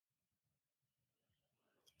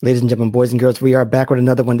Ladies and gentlemen, boys and girls, we are back with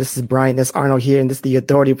another one. This is Brian S. Arnold here, and this is the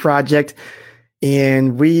Authority Project.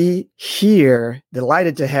 And we here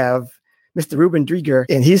delighted to have Mr. Reuben Driedger,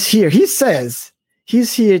 and he's here. He says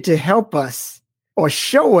he's here to help us or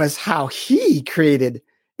show us how he created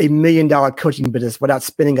 $1 million coaching business without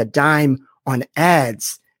spending a dime on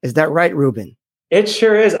ads. Is that right, Reuben? It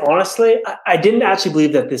sure is. Honestly, I didn't actually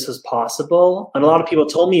believe that this was possible. And a lot of people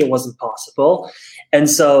told me it wasn't possible. And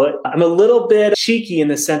so I'm a little bit cheeky in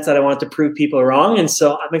the sense that I wanted to prove people wrong. And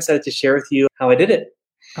so I'm excited to share with you how I did it.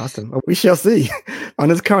 Awesome. Well, we shall see on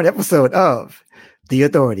this current episode of The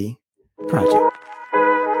Authority Project.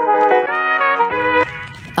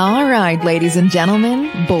 All right, ladies and gentlemen,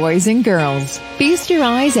 boys and girls, feast your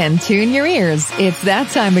eyes and tune your ears. It's that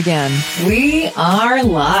time again. We are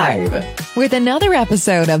live with another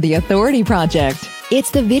episode of The Authority Project.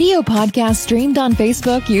 It's the video podcast streamed on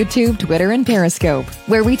Facebook, YouTube, Twitter, and Periscope,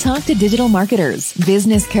 where we talk to digital marketers,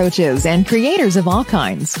 business coaches, and creators of all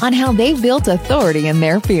kinds on how they've built authority in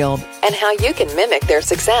their field and how you can mimic their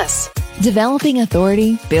success. Developing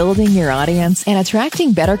authority, building your audience, and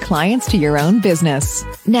attracting better clients to your own business.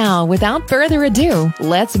 Now, without further ado,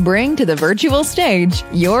 let's bring to the virtual stage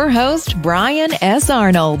your host, Brian S.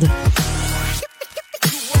 Arnold.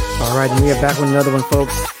 All right, and we are back with another one,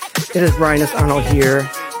 folks. It is Brian S. Arnold here,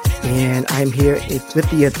 and I'm here with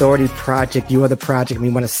the Authority Project. You are the project.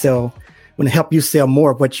 We want to help you sell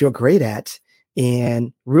more of what you're great at.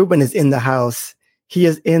 And Reuben is in the house. He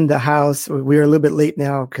is in the house. We're a little bit late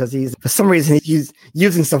now because for some reason, he's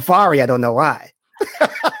using Safari. I don't know why.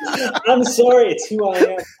 I'm sorry. It's who I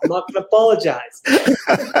am. I'm not going to apologize.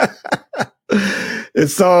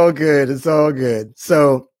 It's all good. It's all good.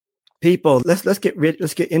 So, people, let's get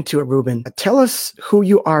into it, Reuben. Tell us who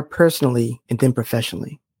you are personally and then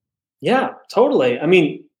professionally. Yeah, totally. I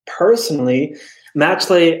mean, personally, I'm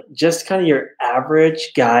actually just kind of your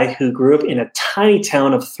average guy who grew up in a tiny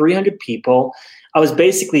town of 300 people. I was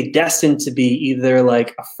basically destined to be either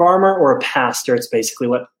like a farmer or a pastor. It's basically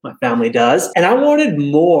what my family does. And I wanted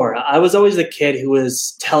more. I was always the kid who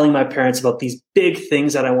was telling my parents about these big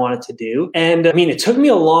things that I wanted to do. And I mean, it took me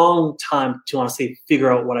a long time to honestly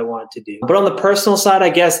figure out what I wanted to do. But on the personal side, I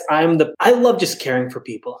guess I love just caring for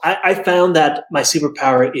people. I found that my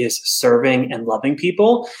superpower is serving and loving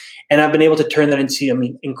people. And I've been able to turn that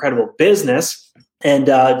into, incredible business. And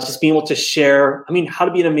just being able to share, how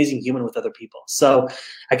to be an amazing human with other people. So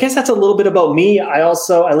I guess that's a little bit about me. I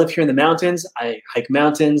live here in the mountains. I hike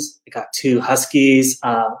mountains. I got 2 huskies,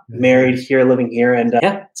 married here, living here. And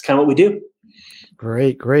it's kind of what we do.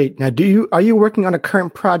 Great. Now, are you working on a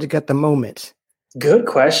current project at the moment? Good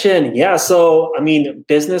question. Yeah. So,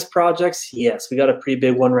 business projects. Yes, we got a pretty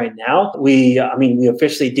big one right now. We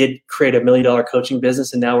officially did create $1 million coaching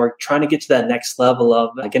business, and now we're trying to get to that next level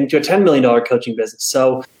of getting to a $10 million coaching business.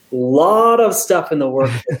 So, a lot of stuff in the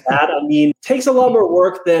work with that. Takes a lot more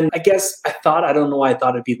work than I guess I thought. I don't know why I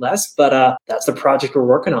thought it'd be less, but that's the project we're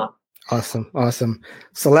working on. Awesome.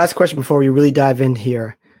 So, last question before we really dive in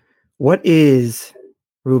here.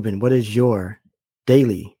 Reuben, what is your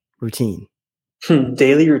daily routine?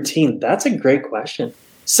 Daily routine. That's a great question.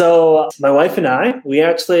 So my wife and I, we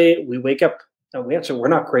wake up. We're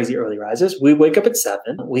not crazy early risers. We wake up at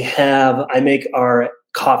 7. I make our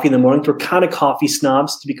coffee in the morning. We're kind of coffee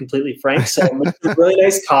snobs, to be completely frank. So I make a really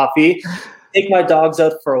nice coffee, take my dogs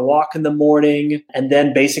out for a walk in the morning, and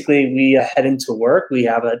then basically we head into work. We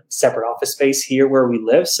have a separate office space here where we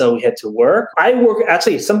live. So we head to work.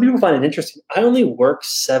 Actually, some people find it interesting. I only work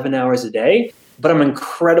 7 hours a day, but I'm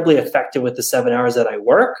incredibly effective with the 7 hours that I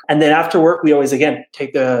work. And then after work, we always, again,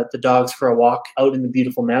 take the dogs for a walk out in the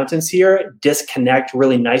beautiful mountains here, disconnect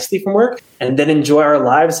really nicely from work, and then enjoy our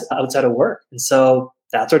lives outside of work. And so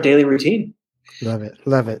that's our daily routine. Love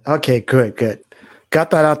it. Okay, good. Got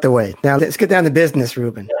that out the way. Now let's get down to business,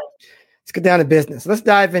 Reuben. Yeah. Let's get down to business. Let's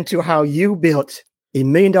dive into how you built $1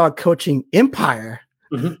 million coaching empire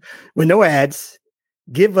with no ads.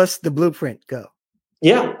 Give us the blueprint. Go.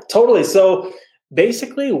 Yeah, totally. So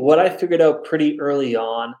basically what I figured out pretty early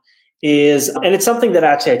on is, and it's something that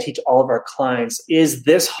actually I teach all of our clients, is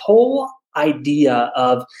this whole idea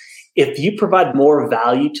of if you provide more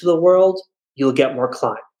value to the world, you'll get more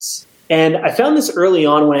clients. And I found this early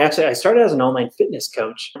on when I started as an online fitness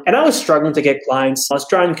coach, and I was struggling to get clients. I was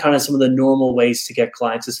trying kind of some of the normal ways to get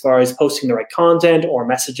clients as far as posting the right content or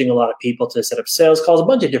messaging a lot of people to set up sales calls, a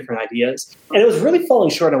bunch of different ideas. And it was really falling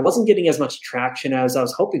short. I wasn't getting as much traction as I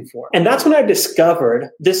was hoping for. And that's when I discovered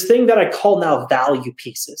this thing that I call now value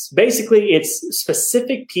pieces. Basically, it's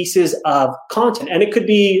specific pieces of content, and it could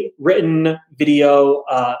be written, video,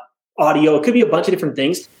 audio. It could be a bunch of different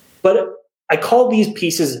things, but I call these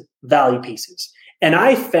pieces value pieces. And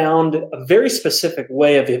I found a very specific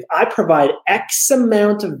way of, if I provide X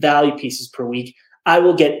amount of value pieces per week, I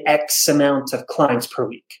will get X amount of clients per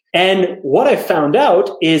week. And what I found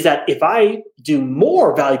out is that if I do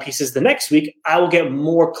more value pieces the next week, I will get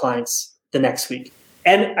more clients the next week.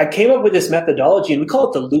 And I came up with this methodology, and we call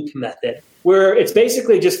it the loop method, where it's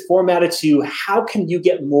basically just formatted to how can you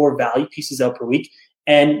get more value pieces out per week,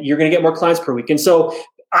 and you're going to get more clients per week. And so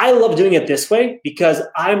I love doing it this way because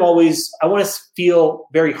I want to feel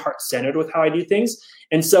very heart-centered with how I do things.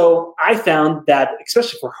 And so I found that,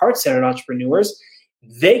 especially for heart-centered entrepreneurs,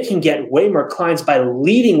 they can get way more clients by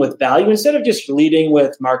leading with value instead of just leading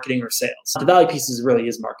with marketing or sales. The value pieces really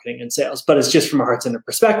is marketing and sales, but it's just from a heart-centered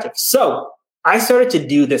perspective. So I started to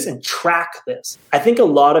do this and track this. I think a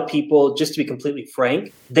lot of people, just to be completely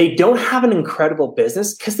frank, they don't have an incredible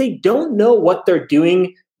business because they don't know what they're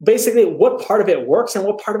doing, basically what part of it works and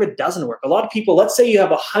what part of it doesn't work. A lot of people, let's say you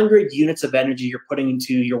have 100 units of energy you're putting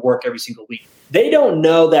into your work every single week. They don't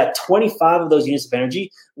know that 25 of those units of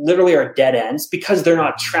energy literally are dead ends because they're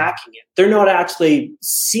not tracking it. They're not actually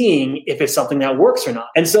seeing if it's something that works or not.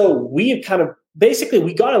 And so we got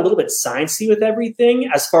a little bit sciencey with everything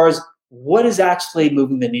as far as what is actually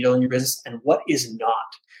moving the needle in your business and what is not.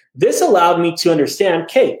 This allowed me to understand,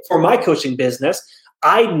 okay, for my coaching business,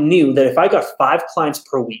 I knew that if I got 5 clients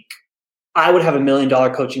per week, I would have $1 million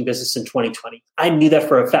coaching business in 2020. I knew that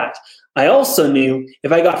for a fact. I also knew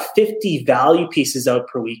if I got 50 value pieces out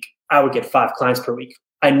per week, I would get 5 clients per week.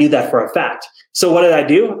 I knew that for a fact. So what did I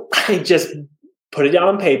do? I just put it down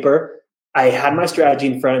on paper. I had my strategy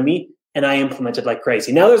in front of me and I implemented like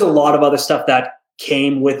crazy. Now there's a lot of other stuff that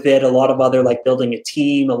came with it, a lot of other like building a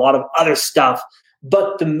team, a lot of other stuff.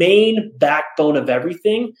 But the main backbone of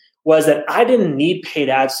everything was that I didn't need paid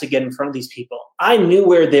ads to get in front of these people. I knew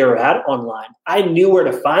where they were at online. I knew where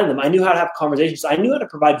to find them. I knew how to have conversations. I knew how to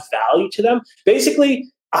provide value to them. Basically,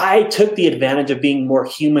 I took the advantage of being more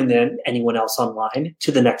human than anyone else online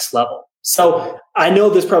to the next level. So I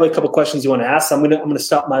know there's probably a couple questions you want to ask. So I'm going to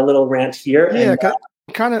stop my little rant here. Yeah,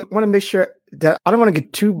 I kind of want to make sure that I don't want to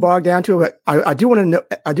get too bogged down to it, but I do want to know.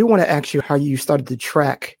 I do want to ask you how you started to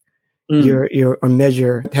track your or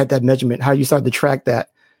measure, had that measurement. How you started to track that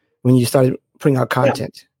when you started putting out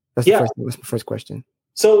content. That's the first question.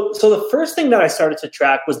 So the first thing that I started to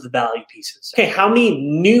track was the value pieces. Okay, how many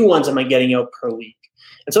new ones am I getting out per week?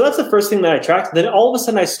 And so that's the first thing that I tracked. Then all of a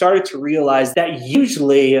sudden I started to realize that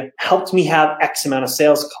usually helped me have X amount of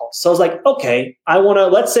sales calls. So I was like, okay, I want to,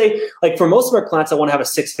 let's say, like for most of our clients, I want to have a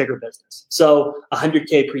 6-figure business. So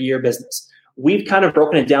 $100K per year business. We've kind of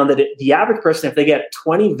broken it down that the average person, if they get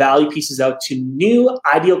 20 value pieces out to new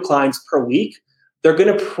ideal clients per week, they're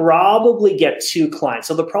going to probably get 2 clients.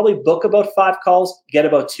 So they'll probably book about 5 calls, get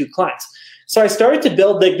about 2 clients. So I started to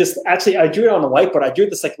build like this. Actually, I drew it on the whiteboard. I drew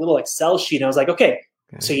this like little Excel sheet. And I was like, okay,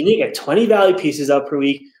 so you need to get 20 value pieces out per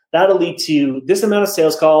week. That'll lead to this amount of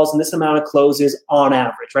sales calls and this amount of closes on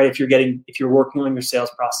average, right? If you're working on your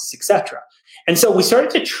sales process, etc. And so we started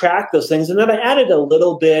to track those things. And then I added a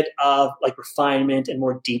little bit of like refinement and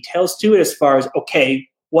more details to it as far as, okay,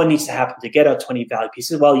 what needs to happen to get out 20 value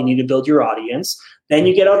pieces? Well, you need to build your audience. Then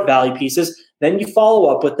you get out value pieces. Then you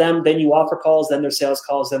follow up with them. Then you offer calls. Then there's sales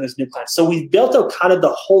calls. Then there's new clients. So we built out kind of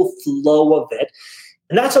the whole flow of it.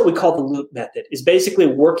 And that's what we call the loop method, is basically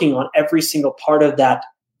working on every single part of that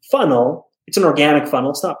funnel. It's an organic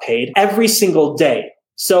funnel. It's not paid, every single day.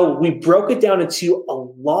 So we broke it down into a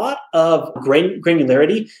lot of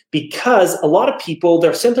granularity because a lot of people,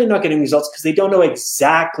 they're simply not getting results because they don't know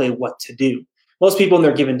exactly what to do. Most people in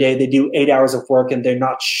their given day, they do 8 hours of work and they're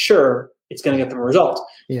not sure it's going to get them a result.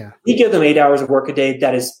 Yeah. We give them 8 hours of work a day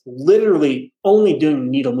that is literally only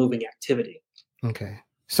doing needle moving activity. Okay.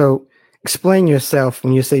 So explain yourself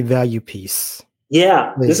when you say value piece.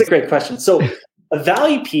 Yeah, Please. This is a great question. So a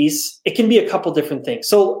value piece, it can be a couple different things.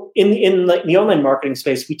 So in like the online marketing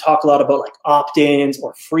space, we talk a lot about like opt-ins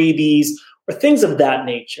or freebies or things of that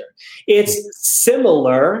nature. It's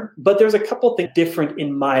similar, but there's a couple things different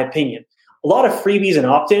in my opinion. A lot of freebies and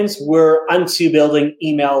opt-ins were unto building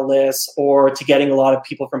email lists or to getting a lot of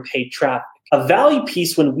people from paid traffic. A value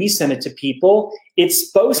piece, when we send it to people, it's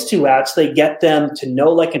supposed to actually get them to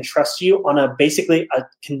know, like, and trust you on basically a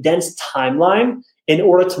condensed timeline in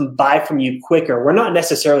order to buy from you quicker. We're not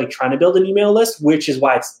necessarily trying to build an email list, which is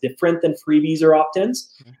why it's different than freebies or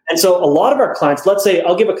opt-ins. And so a lot of our clients, let's say,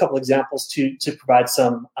 I'll give a couple examples to provide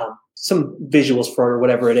some visuals for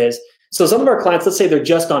whatever it is. So some of our clients, let's say they're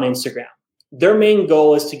just on Instagram. Their main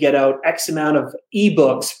goal is to get out X amount of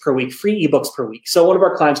ebooks per week, free ebooks per week. So one of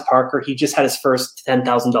our clients, Parker, he just had his first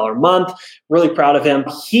 $10,000 month. Really proud of him.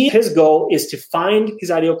 His goal is to find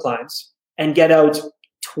his ideal clients and get out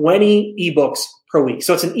 20 ebooks per week.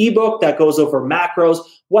 So it's an ebook that goes over macros,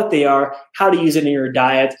 what they are, how to use it in your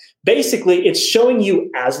diet. Basically, it's showing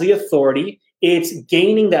you as the authority. It's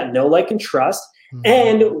gaining that know, like, and trust.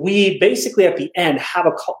 And we basically at the end have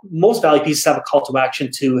most value pieces have a call to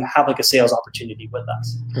action to have like a sales opportunity with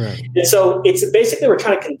us. Right. And so it's basically, we're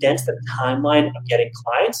trying to condense the timeline of getting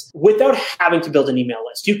clients without having to build an email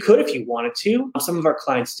list. You could if you wanted to. Some of our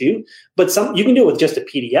clients do, but you can do it with just a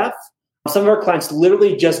PDF. Some of our clients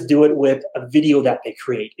literally just do it with a video that they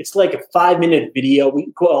create. It's like a 5-minute video.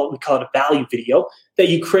 We call it a value video that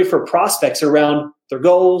you create for prospects around their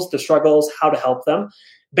goals, their struggles, how to help them.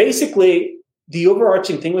 Basically, the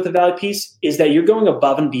overarching thing with a value piece is that you're going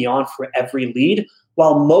above and beyond for every lead,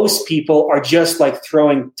 while most people are just like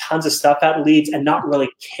throwing tons of stuff at leads and not really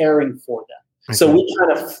caring for them. Okay. So we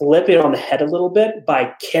kind of flip it on the head a little bit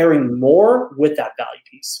by caring more with that value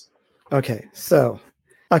piece.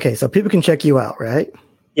 Okay, so people can check you out, right?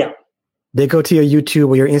 Yeah. They go to your YouTube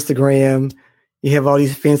or your Instagram. You have all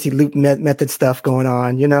these fancy loop method stuff going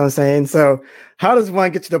on. You know what I'm saying? So how does one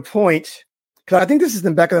get to the point? Because I think this is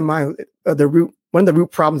in the back of the mind, one of the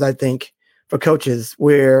root problems, I think, for coaches,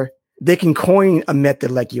 where they can coin a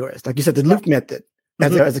method like yours, like you said, the loop method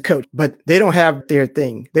as a coach, but they don't have their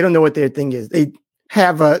thing. They don't know what their thing is. They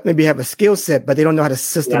maybe have a skill set, but they don't know how to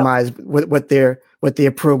systemize what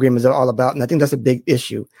their program is all about. And I think that's a big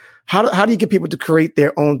issue. How do you get people to create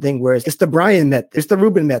their own thing? Where it's the Brian method, it's the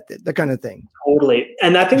Reuben method, that kind of thing. Totally.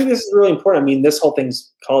 And I think this is really important. I mean, this whole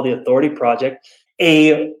thing's called the Authority Project.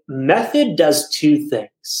 A method does two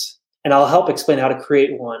things, and I'll help explain how to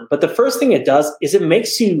create one. But the first thing it does is it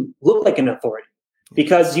makes you look like an authority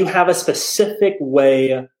because you have a specific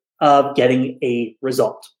way of getting a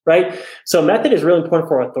result, right? So method is really important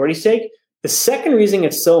for authority's sake. The second reason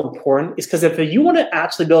it's so important is because if you want to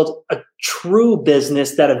actually build a true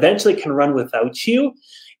business that eventually can run without you,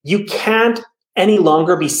 you can't any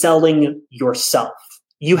longer be selling yourself.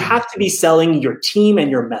 You have to be selling your team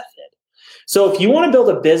and your method. So if you want to build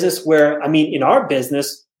a business where, in our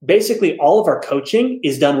business, basically all of our coaching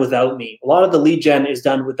is done without me. A lot of the lead gen is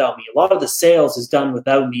done without me. A lot of the sales is done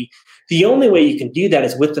without me. The only way you can do that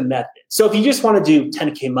is with the method. So if you just want to do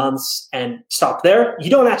 10K months and stop there, you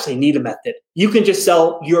don't actually need a method. You can just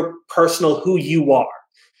sell your personal who you are.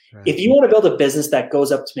 Right. If you want to build a business that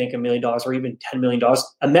goes up to make $1 million or even $10 million,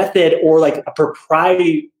 a method or like a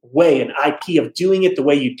proprietary way, an IP of doing it the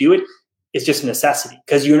way you do it, is just a necessity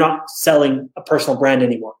because you're not selling a personal brand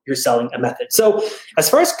anymore. You're selling a method. So as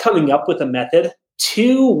far as coming up with a method,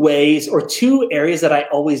 two ways or two areas that I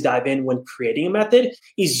always dive in when creating a method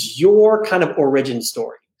is your kind of origin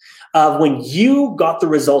story of when you got the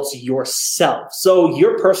results yourself. So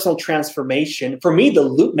your personal transformation, for me, the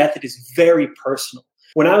loop method is very personal.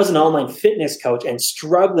 When I was an online fitness coach and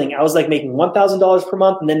struggling, I was like making $1,000 per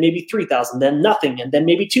month and then maybe $3,000, then nothing, and then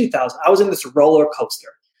maybe $2,000. I was in this roller coaster.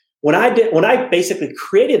 When I basically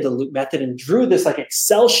created the loop method and drew this like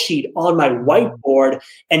Excel sheet on my whiteboard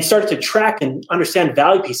and started to track and understand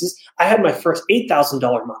value pieces, I had my first $8,000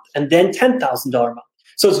 month and then $10,000 month.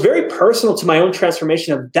 So it's very personal to my own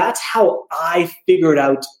transformation of that's how I figured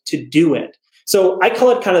out to do it. So I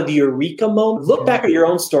call it kind of the eureka moment. Look back at your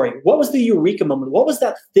own story. What was the eureka moment? What was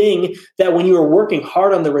that thing that when you were working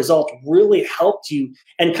hard on the result really helped you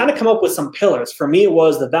and kind of come up with some pillars? For me, it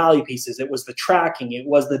was the value pieces. It was the tracking. It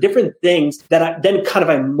was the different things that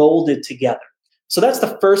I molded together. So that's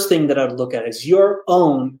the first thing that I would look at is your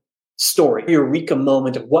own story, your eureka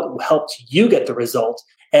moment of what helped you get the result.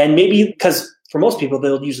 And maybe because for most people,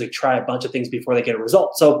 they'll usually try a bunch of things before they get a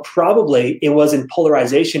result. So probably it was in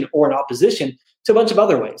polarization or in opposition to a bunch of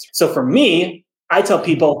other ways. So for me, I tell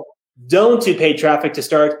people, don't do paid traffic to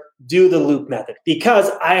start, do the loop method. Because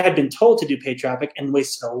I had been told to do paid traffic and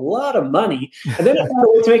wasted a lot of money. And then I found a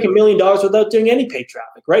way to make $1 million without doing any paid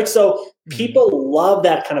traffic, right? So people love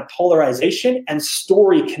that kind of polarization and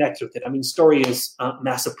story connects with it. Story is a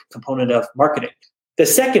massive component of marketing. The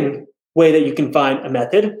second way that you can find a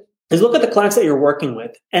method is look at the clients that you're working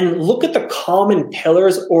with and look at the common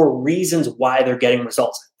pillars or reasons why they're getting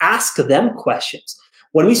results. Ask them questions.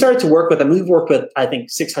 When we started to work with them, we've worked with, I think,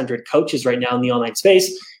 600 coaches right now in the online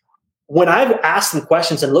space. When I've asked them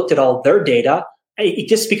questions and looked at all their data, it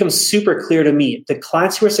just becomes super clear to me. The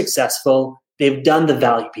clients who are successful, they've done the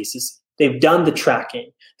value pieces. They've done the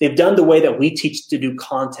tracking. They've done the way that we teach to do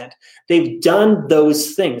content. They've done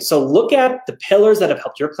those things. So look at the pillars that have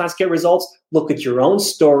helped your clients get results. Look at your own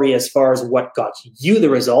story as far as what got you the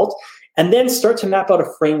result. and then start to map out a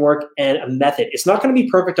framework and a method. It's not going to be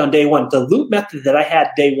perfect on day one. The loop method that I had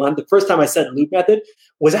day one, the first time I said loop method,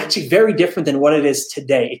 was actually very different than what it is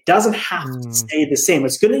today. It doesn't have to stay the same.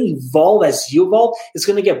 It's going to evolve as you evolve. It's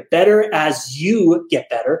going to get better as you get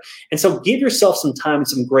better. And so give yourself some time and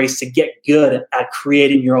some grace to get good at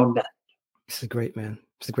creating your own method. This is great, man.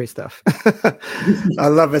 This is great stuff. I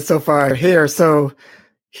love it so far here. So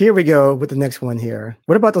here we go with the next one here.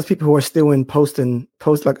 What about those people who are still in post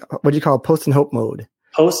like what do you call post and hope mode?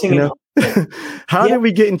 Posting, you know? How did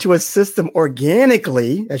we get into a system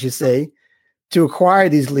organically, as you say, to acquire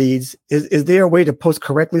these leads? Is there a way to post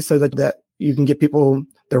correctly so that you can get people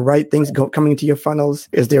the right things coming into your funnels?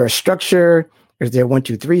 Is there a structure? Is there a 1,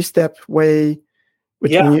 2, 3 step way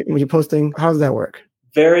when you're posting? How does that work?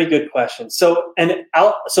 Very good question. So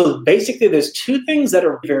basically there's two things that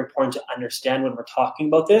are very important to understand when we're talking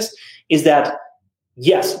about this is that,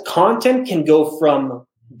 yes, content can go from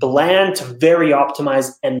bland to very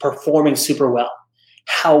optimized and performing super well.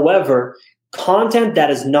 However, content that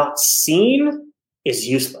is not seen is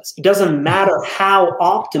useless. It doesn't matter how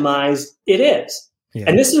optimized it is. Yeah.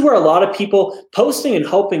 And this is where a lot of people posting and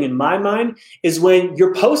hoping, in my mind, is when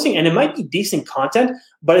you're posting and it might be decent content,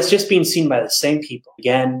 but it's just being seen by the same people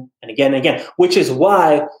again and again and again, which is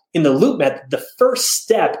why in the loop method, the first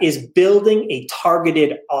step is building a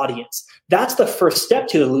targeted audience. That's the first step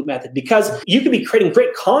to the loop method, because you could be creating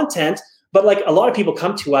great content, but like a lot of people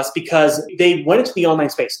come to us because they went into the online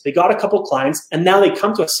space. They got a couple clients and now they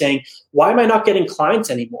come to us saying, why am I not getting clients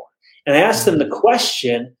anymore? And I ask them the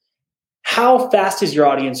question, how fast is your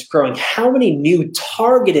audience growing? How many new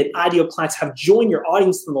targeted ideal clients have joined your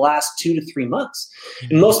audience in the last 2 to 3 months?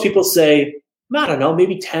 And most people say, I don't know,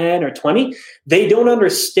 maybe 10 or 20. They don't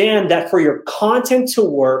understand that for your content to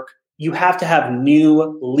work, you have to have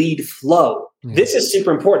new lead flow. This is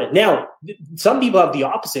super important. Now, some people have the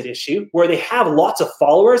opposite issue where they have lots of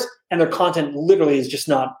followers and their content literally is just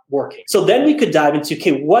not working. So then we could dive into,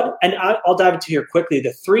 and I'll dive into here quickly,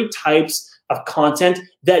 the 3 types of content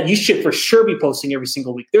that you should for sure be posting every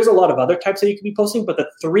single week. There's a lot of other types that you can be posting, but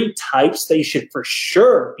the 3 types that you should for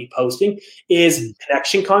sure be posting is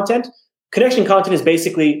connection content. Connection content is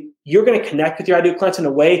basically you're going to connect with your ideal clients in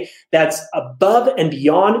a way that's above and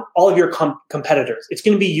beyond all of your competitors. It's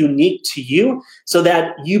going to be unique to you so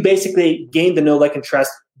that you basically gain the know, like, and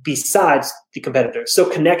trust besides the competitors. So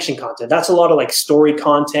connection content, that's a lot of like story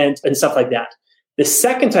content and stuff like that. The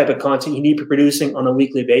second type of content you need to be producing on a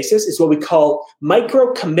weekly basis is what we call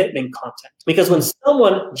micro commitment content. Because when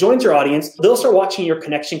someone joins your audience, they'll start watching your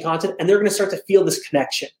connection content and they're going to start to feel this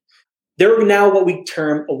connection. They're now what we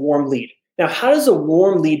term a warm lead. Now, how does a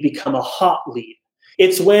warm lead become a hot lead?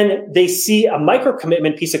 It's when they see a micro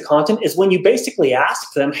commitment piece of content is when you basically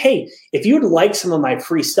ask them, hey, if you would like some of my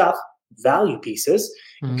free stuff, value pieces,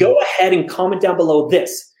 go ahead and comment down below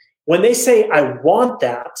this. When they say, I want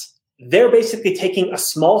that, they're basically taking a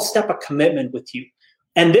small step of commitment with you.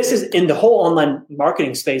 And this is in the whole online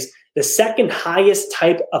marketing space, the second highest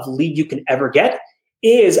type of lead you can ever get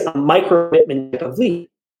is a micro commitment type of lead.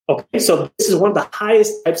 Okay, so this is one of the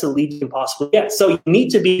highest types of leads you can possibly get. So you need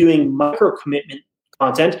to be doing micro commitment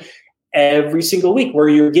content every single week where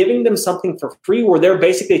you're giving them something for free, where they're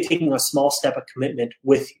basically taking a small step of commitment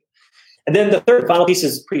with you. And then the third final piece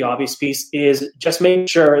is a pretty obvious piece, is just making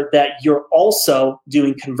sure that you're also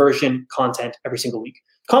doing conversion content every single week.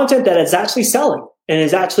 Content that is actually selling and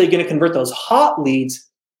is actually going to convert those hot leads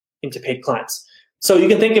into paid clients. So you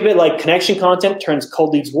can think of it like connection content turns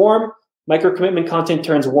cold leads warm, micro commitment content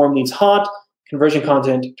turns warm leads hot, conversion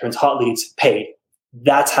content turns hot leads paid.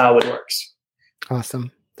 That's how it works.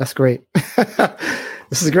 Awesome. That's great.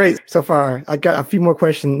 This is great so far. I got a few more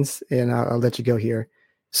questions and I'll let you go here.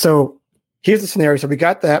 So here's the scenario. So we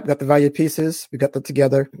got that. We got the value pieces. We got that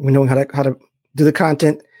together. We know how to do the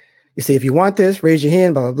content. You say, if you want this, raise your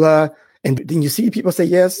hand, blah, blah, blah. And then you see people say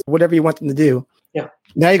yes, whatever you want them to do. Yeah.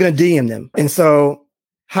 Now you're going to DM them. And so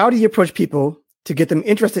how do you approach people to get them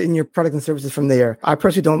interested in your product and services from there? I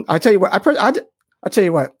personally don't. I tell you what. I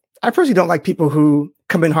personally don't like people who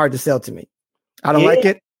come in hard to sell to me. I don't like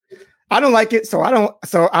it. I don't like it. So I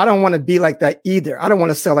don't want to be like that either. I don't want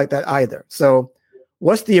to sell like that either. So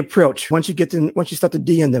what's the approach once you start to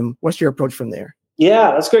DM them? What's your approach from there?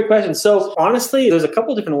 Yeah, that's a great question. So honestly, there's a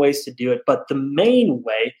couple different ways to do it, but the main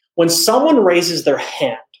way, when someone raises their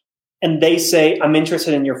hand and they say, I'm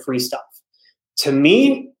interested in your free stuff, to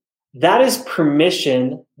me, that is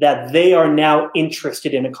permission that they are now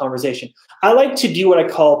interested in a conversation. I like to do what I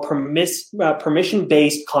call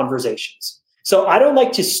permission-based conversations. So I don't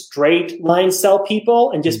like to straight line sell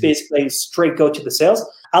people and just basically straight go to the sales.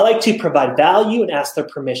 I like to provide value and ask their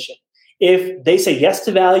permission. if they say yes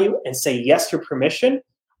to value and say yes to permission,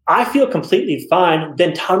 I feel completely fine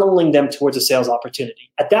then tunneling them towards a sales opportunity.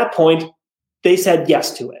 At that point, they said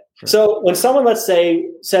yes to it. Sure. So when someone, let's say,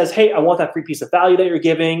 says, hey, I want that free piece of value that you're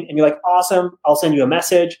giving, and you're like, awesome, I'll send you a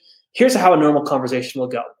message. Here's how a normal conversation will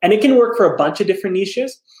go. And it can work for a bunch of different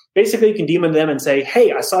niches. Basically, you can DM them and say,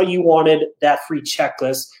 hey, I saw you wanted that free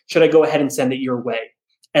checklist. Should I go ahead and send it your way?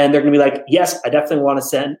 And they're going to be like, yes, I definitely want to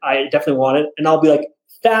send. I definitely want it. And I'll be like,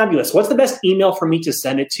 fabulous. What's the best email for me to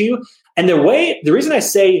send it to? And the reason I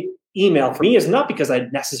say email for me is not because I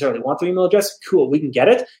necessarily want their email address. Cool, we can get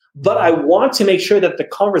it. But I want to make sure that the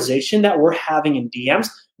conversation that we're having in DMs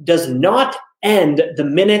does not end the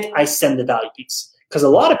minute I send the value piece. Because a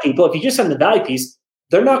lot of people, if you just send the value piece,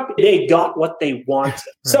 they got what they wanted. Right.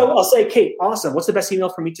 So I'll say, okay, awesome. What's the best email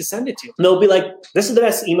for me to send it to? And they'll be like, this is the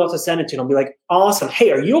best email to send it to. And I'll be like, awesome.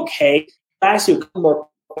 Hey, are you okay? I ask you a couple more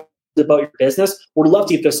questions about your business. Would love to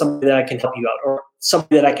see if there's somebody that I can help you out or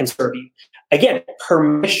somebody that I can serve you. Again,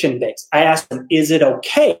 permission based. I ask them, is it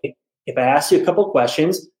okay if I ask you a couple of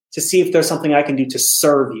questions to see if there's something I can do to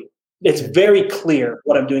serve you? It's very clear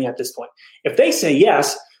what I'm doing at this point. If they say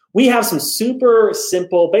yes, we have some super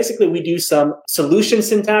simple, basically we do some solution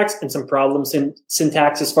syntax and some problem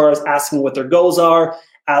syntax as far as asking what their goals are,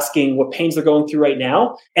 asking what pains they're going through right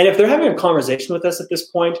now. And if they're having a conversation with us at this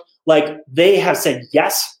point, like they have said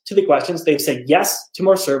yes to the questions, they've said yes to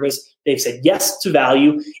more service, they've said yes to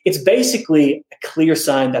value, it's basically a clear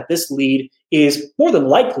sign that this lead is more than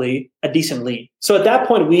likely a decent lead. So at that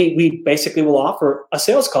point, we basically will offer a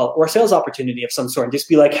sales call or a sales opportunity of some sort and just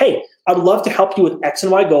be like, hey, I'd love to help you with X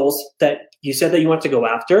and Y goals that you said that you want to go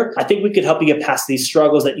after. I think we could help you get past these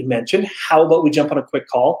struggles that you mentioned. How about we jump on a quick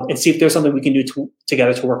call and see if there's something we can do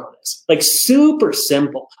together to work on this? Like super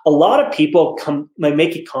simple. A lot of people might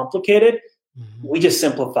make it complicated. Mm-hmm. We just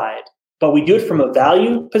simplify it. But we do it from a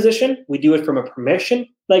value position. We do it from a permission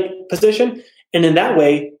position. And in that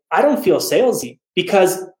way, I don't feel salesy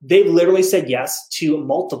because they've literally said yes to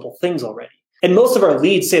multiple things already. And most of our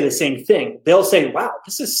leads say the same thing. They'll say, wow,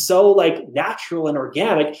 this is so natural and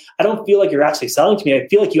organic. I don't feel like you're actually selling to me. I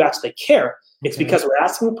feel like you actually care. It's because we're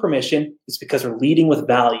asking for permission. It's because we're leading with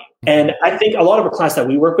value. And I think a lot of our clients that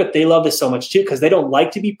we work with, they love this so much too, because they don't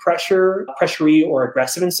like to be pressury or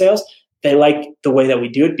aggressive in sales. They like the way that we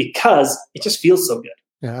do it because it just feels so good.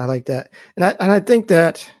 Yeah, I like that. And I think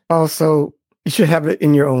that also you should have it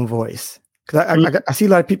in your own voice. Because I see a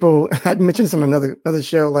lot of people, I mentioned this on another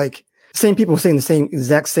show, like same people saying the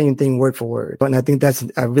exact same thing word for word. But I think that's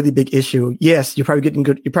a really big issue. Yes, you're probably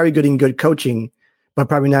getting good coaching, but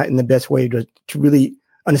probably not in the best way to really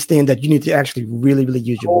understand that you need to actually really, really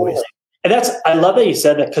use your voice. And I love that you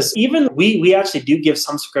said that, because even we actually do give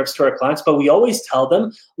some scripts to our clients, but we always tell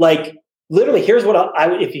them, like, literally, here's what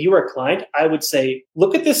if you were a client, I would say,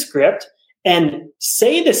 look at this script and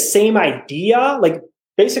say the same idea, like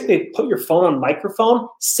basically put your phone on microphone,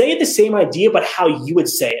 say the same idea, but how you would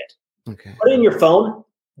say it. Okay. Put it in your phone.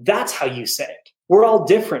 That's how you say it. We're all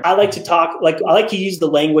different. I like to talk, I like to use the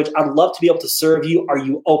language. I'd love to be able to serve you. Are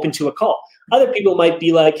you open to a call? Other people might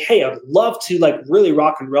be like, hey, I'd love to really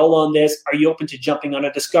rock and roll on this. Are you open to jumping on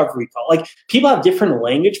a discovery call? Like, people have different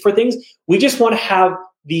language for things. We just want to have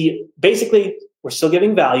basically, we're still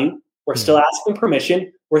giving value. We're still asking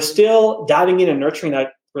permission. We're still diving in and nurturing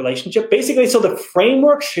that relationship. Basically, so the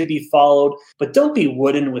framework should be followed, but don't be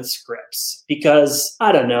wooden with scripts, because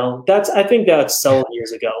I don't know. I think that's so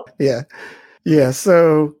years ago. Yeah. Yeah.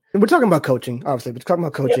 So we're talking about coaching, obviously. We're talking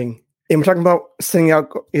about coaching, and we're talking about sending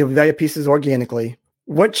out value pieces organically.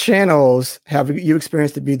 What channels have you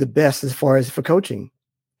experienced to be the best as far as for coaching?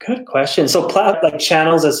 Good question. So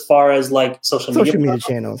channels as far as social media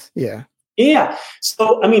channels. Yeah. Yeah.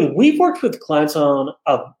 So, I mean, we've worked with clients on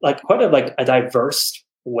quite a diverse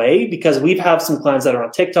way, because we've have some clients that are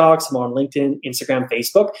on TikTok, some on LinkedIn, Instagram,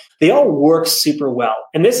 Facebook. They all work super well.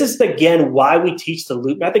 And this is, again, why we teach the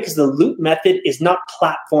loop method, because the loop method is not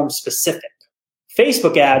platform specific.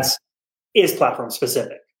 Facebook ads is platform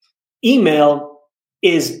specific. Email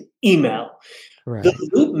is email. Right. The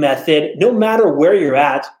loop method, no matter where you're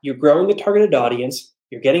at, you're growing the targeted audience,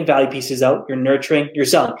 you're getting value pieces out, you're nurturing, you're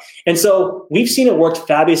selling. And so we've seen it work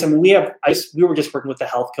fabulous. I mean, we were just working with a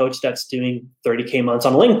health coach that's doing 30K months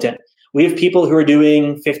on LinkedIn. We have people who are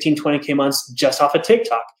doing 15, 20K months just off of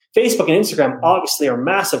TikTok. Facebook and Instagram obviously are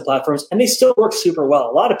massive platforms, and they still work super well.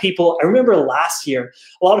 A lot of people, I remember last year,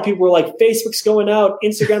 a lot of people were like, Facebook's going out,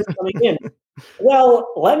 Instagram's coming in.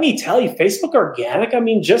 Well, let me tell you, Facebook organic, I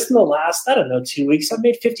mean, just in the last, 2 weeks, I've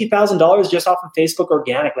made $50,000 just off of Facebook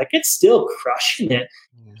organic. Like, it's still crushing it.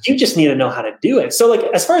 You just need to know how to do it. So like,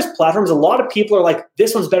 as far as platforms, a lot of people are like,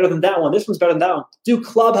 this one's better than that one. This one's better than that one. Do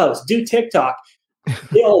Clubhouse, do TikTok.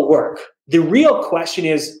 They all work. The real question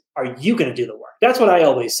is, are you going to do the work? That's what I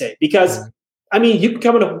always say, because I mean, you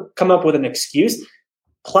can come up with an excuse.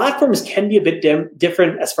 Platforms can be a bit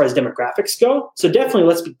different as far as demographics go. So definitely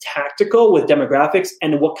let's be tactical with demographics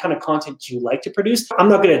and what kind of content you like to produce. I'm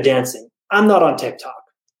not good at dancing. I'm not on TikTok.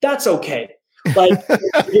 That's okay. Like,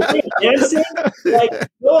 if you're dancing, like,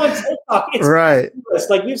 go on TikTok. It's right. ridiculous.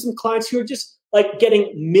 Like, we have some clients who are just like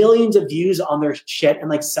getting millions of views on their shit and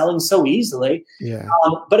like selling so easily. Yeah.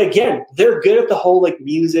 But again, they're good at the whole like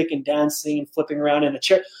music and dancing and flipping around in a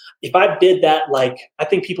chair. If I did that, like, I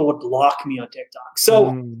think people would block me on TikTok.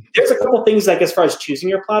 So there's a couple things like as far as choosing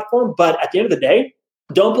your platform, but at the end of the day,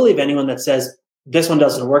 don't believe anyone that says this one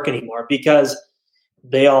doesn't work anymore, because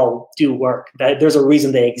they all do work. There's a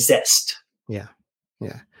reason they exist. Yeah.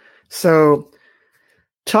 Yeah. So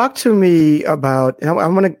talk to me about, and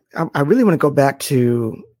I really want to go back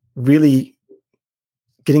to really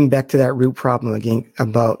getting back to that root problem again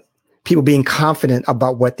about people being confident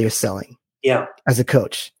about what they're selling. Yeah. As a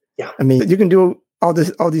coach. Yeah. I mean, you can do all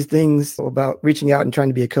these things about reaching out and trying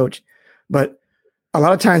to be a coach, but a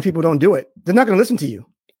lot of times people don't do it. They're not going to listen to you,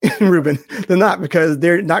 Reuben. They're not, because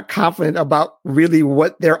they're not confident about really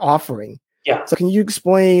what they're offering. Yeah. So can you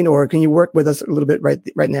explain, or can you work with us a little bit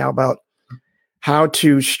right now about how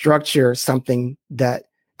to structure something that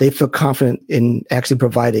they feel confident in actually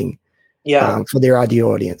providing for their ideal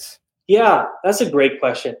audience? Yeah, that's a great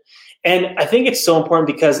question. And I think it's so important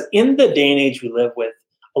because in the day and age we live with,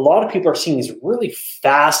 a lot of people are seeing these really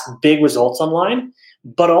fast, big results online,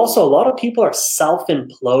 but also a lot of people are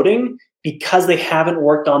self-imploding because they haven't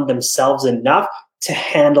worked on themselves enough to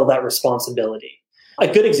handle that responsibility. A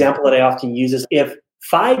good example that I often use is, if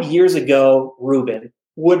 5 years ago, Reuben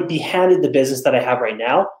would be handed the business that I have right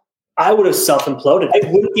now, I would have self-imploded. I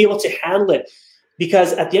wouldn't be able to handle it,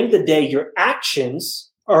 because at the end of the day, your actions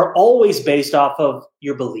are always based off of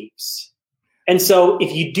your beliefs. And so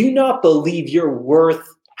if you do not believe you're worth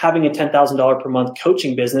having a $10,000 per month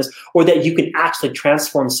coaching business, or that you can actually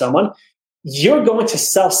transform someone, you're going to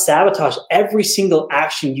self-sabotage every single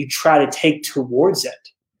action you try to take towards it.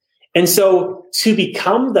 And so to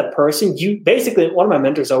become the person, you basically, one of my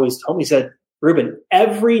mentors always told me, he said, Reuben,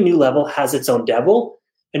 every new level has its own devil.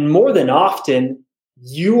 And more than often,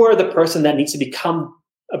 you are the person that needs to become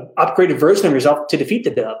an upgraded version of yourself to defeat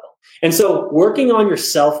the devil. And so working on your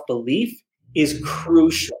self-belief is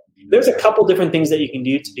crucial. There's a couple different things that you can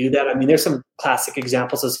do to do that. I mean, there's some classic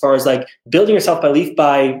examples as far as like building your self-belief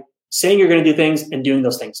by saying you're going to do things and doing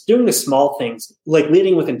those things, doing the small things, like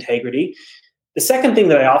leading with integrity. The second thing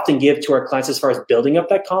that I often give to our clients as far as building up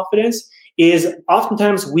that confidence is,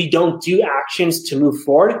 oftentimes we don't do actions to move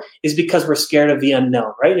forward is because we're scared of the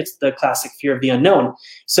unknown, right? It's the classic fear of the unknown.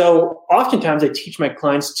 So oftentimes I teach my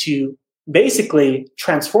clients to basically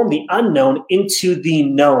transform the unknown into the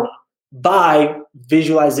known by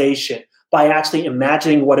visualization, by actually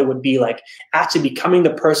imagining what it would be like, actually becoming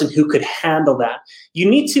the person who could handle that. You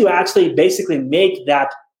need to actually basically make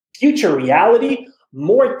that future reality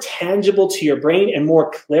more tangible to your brain and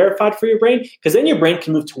more clarified for your brain, because then your brain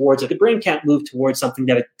can move towards it. The brain can't move towards something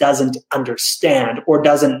that it doesn't understand or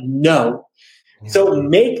doesn't know. So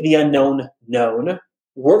make the unknown known,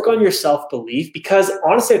 work on your self-belief, because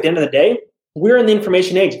honestly, at the end of the day, we're in the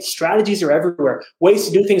information age. Strategies are everywhere. Ways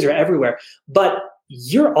to do things are everywhere. But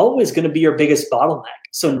you're always going to be your biggest bottleneck.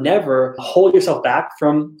 So never hold yourself back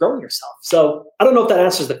from growing yourself. So I don't know if that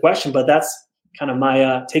answers the question, but that's kind of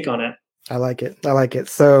my take on it. I like it.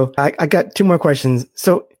 So I got two more questions.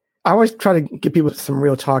 So I always try to give people some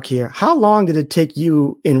real talk here. How long did it take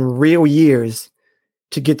you in real years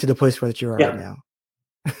to get to the place where you are right now?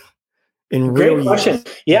 Great question.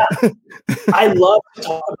 Yeah. I love to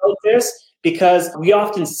talk about this because we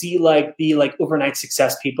often see the overnight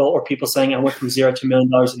success people, or people saying I went from $0 to $1 million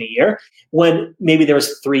in a year, when maybe there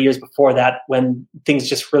was 3 years before that when things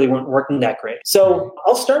just really weren't working that great. So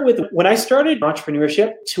I'll start with when I started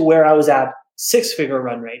entrepreneurship to where I was at 6-figure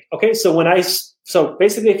run rate. Okay. So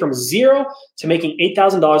basically from 0 to making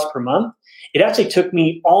 $8,000 per month, it actually took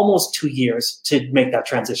me almost 2 years to make that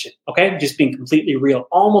transition. Okay. Just being completely real,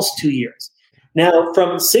 almost 2 years. Now,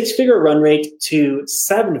 from 6-figure run rate to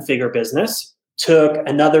 7-figure business took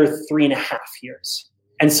another 3.5 years.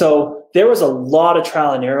 And so there was a lot of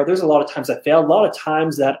trial and error. There's a lot of times I failed, a lot of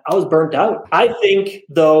times that I was burnt out. I think,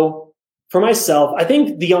 though, for myself, I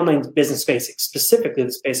think the online business space, specifically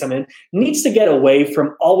the space I'm in, needs to get away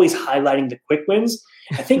from always highlighting the quick wins.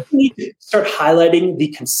 I think we need to start highlighting the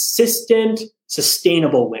consistent,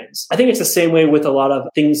 sustainable wins. I think it's the same way with a lot of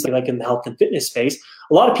things like in the health and fitness space.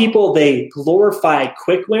 A lot of people, they glorify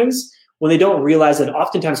quick wins when they don't realize that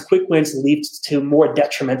oftentimes quick wins lead to more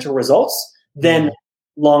detrimental results than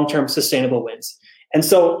long-term sustainable wins. And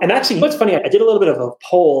actually, what's funny, I did a little bit of a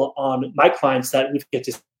poll on my clients that we get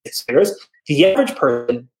to 6 figures. The average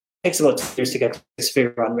person takes about 2 years to get to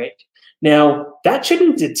 6-figure run rate. Now, that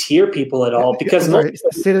shouldn't deter people at all because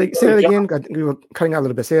say that again. We were cutting out a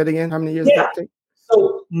little bit. Say it again. How many years? Yeah.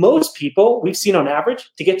 So most people we've seen on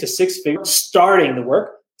average to get to 6 figures starting the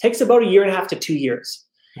work takes about 1.5 to 2 years.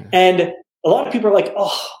 Yeah. And a lot of people are like,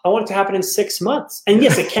 oh, I want it to happen in 6 months. And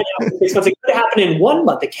yes, it can happen in 6 months. It could happen in 1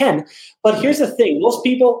 month. It can. But here's the thing. Most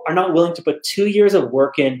people are not willing to put 2 years of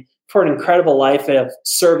work in for an incredible life of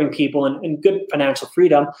serving people and good financial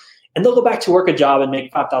freedom. And they'll go back to work a job and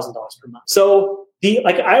make $5,000 per month. So I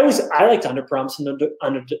like to underpromise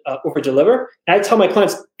and over deliver. And I tell my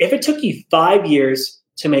clients, if it took you 5 years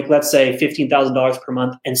to make, let's say, $15,000 per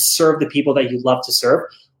month and serve the people that you love to serve,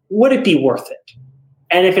 would it be worth it?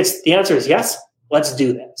 And if the answer is yes, let's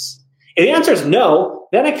do this. If the answer is no,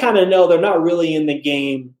 then I kind of know they're not really in the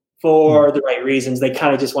game for the right reasons. They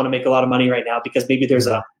kind of just want to make a lot of money right now because maybe there's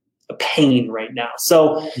a pain right now.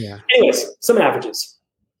 So anyways, some averages.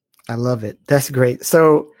 I love it. That's great.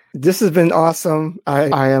 So this has been awesome.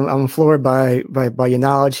 I'm floored by your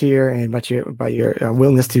knowledge here and by your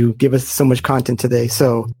willingness to give us so much content today.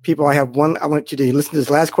 So people, I want you to listen to this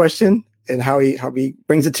last question and how he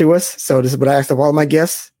brings it to us. So this is what I asked of all my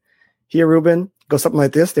guests here, Reuben. Go something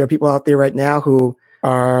like this. There are people out there right now who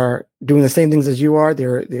are doing the same things as you are.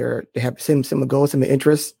 They have similar goals, similar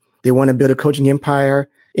interests. They want to build a coaching empire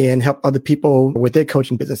and help other people with their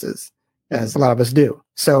coaching businesses, as a lot of us do.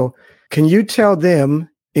 So can you tell them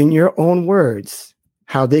in your own words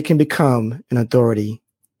how they can become an authority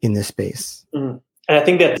in this space? And I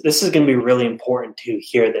think that this is going to be really important to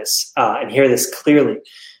hear this and hear this clearly.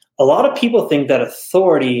 A lot of people think that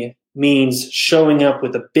authority means showing up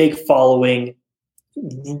with a big following,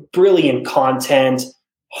 brilliant content,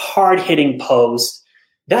 hard-hitting post.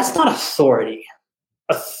 That's not authority.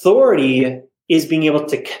 Authority is being able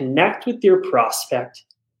to connect with your prospect,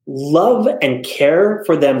 love and care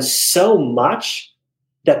for them so much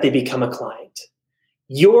that they become a client.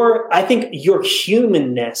 I think your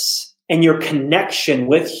humanness and your connection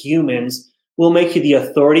with humans will make you the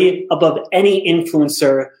authority above any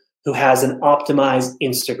influencer who has an optimized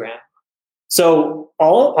Instagram. So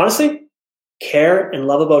honestly, care and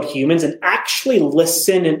love about humans and actually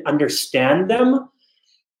listen and understand them.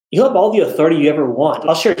 You'll have all the authority you ever want.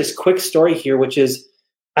 I'll share just a quick story here, which is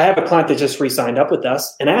I have a client that just re-signed up with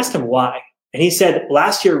us, and I asked him why. And he said,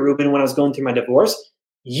 last year, Reuben, when I was going through my divorce,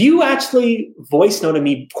 you actually voice noted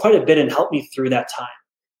me quite a bit and helped me through that time.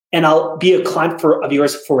 And I'll be a client of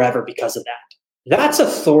yours forever because of that. That's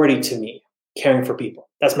authority to me, caring for people.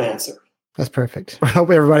 That's my answer. That's perfect. I hope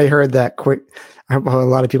everybody heard that quick. I hope a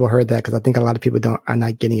lot of people heard that because I think a lot of people are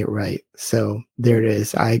not getting it right. So there it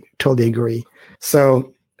is. I totally agree.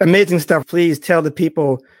 So amazing stuff. Please tell the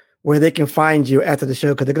people where they can find you after the show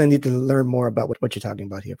because they're going to need to learn more about what you're talking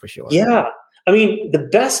about here for sure. Yeah. I mean, the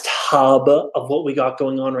best hub of what we got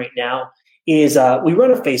going on right now is we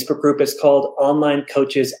run a Facebook group. It's called Online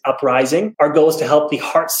Coaches Uprising. Our goal is to help the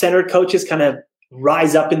heart-centered coaches kind of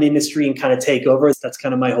rise up in the industry and kind of take over. That's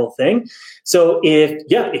kind of my whole thing. So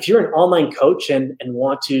if you're an online coach and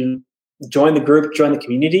want to join the group, join the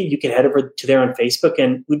community, you can head over to there on Facebook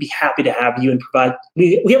and we'd be happy to have you and provide.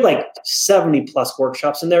 We have like 70 plus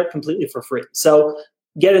workshops in there completely for free. So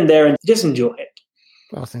get in there and just enjoy it.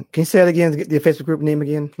 Awesome. Can you say that again, the Facebook group name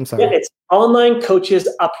again? I'm sorry. Yeah, it's Online Coaches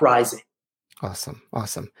Uprising. Awesome.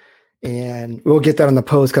 And we'll get that on the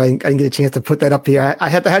post because I didn't get a chance to put that up here. I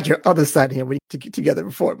had to have your other side here to get together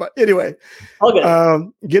before. But anyway,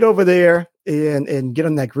 get over there and get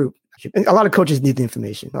on that group. And a lot of coaches need the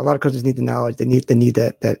information. A lot of coaches need the knowledge. They need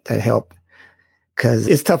that help because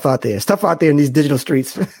it's tough out there. It's tough out there in these digital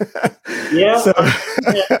streets. Yeah, there's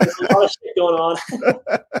a lot of shit going on.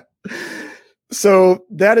 So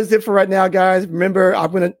that is it for right now, guys. Remember, I'm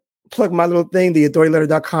going to plug my little thing,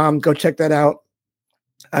 theauthorityletter.com. Go check that out.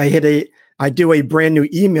 I do a brand new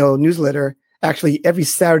email newsletter actually every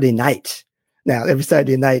Saturday night. Now, every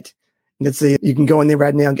Saturday night. You can go in there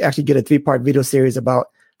right now and actually get a 3-part video series about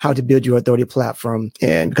how to build your authority platform.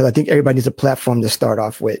 And because I think everybody needs a platform to start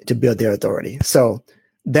off with to build their authority. So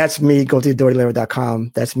that's me. Go to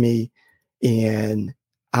theauthorityletter.com. That's me. And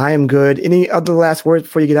I am good. Any other last words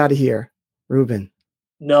before you get out of here, Reuben?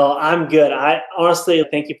 No, I'm good. I honestly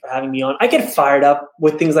thank you for having me on. I get fired up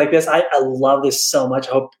with things like this. I love this so much.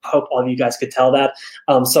 I hope all of you guys could tell that.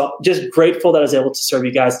 So just grateful that I was able to serve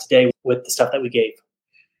you guys today with the stuff that we gave.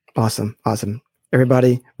 Awesome.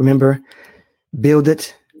 Everybody, remember, build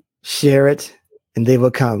it, share it, and they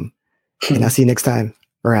will come. And I'll see you next time.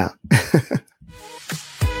 We're out.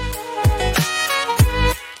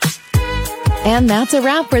 And that's a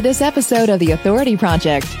wrap for this episode of The Authority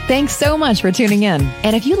Project. Thanks so much for tuning in.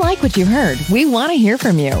 And if you like what you heard, we want to hear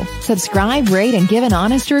from you. Subscribe, rate, and give an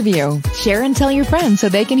honest review. Share and tell your friends so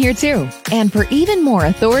they can hear too. And for even more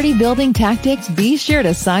authority building tactics, be sure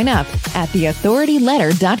to sign up at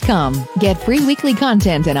theauthorityletter.com. Get free weekly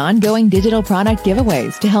content and ongoing digital product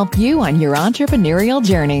giveaways to help you on your entrepreneurial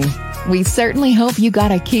journey. We certainly hope you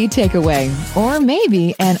got a key takeaway or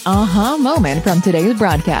maybe an aha moment from today's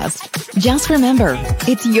broadcast. Just remember,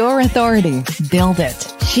 it's your authority. Build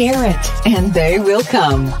it, share it, and they will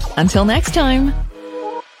come. Until next time.